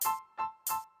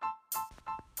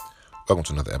Welcome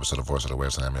to another episode of Voice of the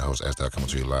Wasteland. I'm your host, S. coming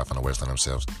to you live from the Wasteland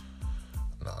themselves.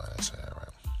 No, I didn't say that right.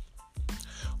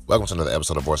 Welcome to another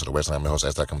episode of Voice of the Wasteland. I'm your host,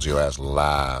 S. coming to you ass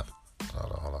live.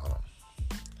 Hold on.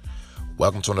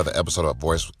 Welcome to another episode of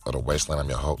Voice of the Wasteland. I'm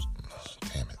your host.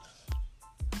 Damn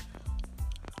it.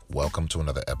 Welcome to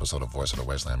another episode of Voice of the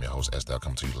Wasteland. I'm your host, S.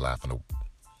 coming to you live from the...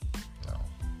 No.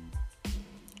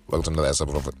 Welcome to another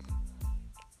episode of...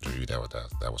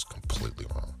 That was completely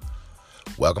wrong.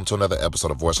 Welcome to another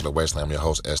episode of Voice of the Wasteland. I'm your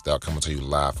host, S. coming to you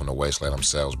live from the Wasteland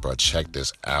themselves, bro. Check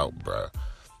this out, bro.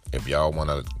 If y'all want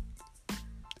to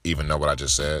even know what I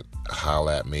just said,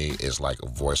 holla at me. It's like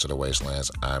Voice of the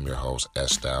Wastelands. I'm your host,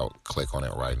 S. Click on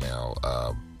it right now.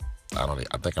 I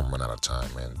think I'm running out of time,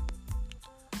 man.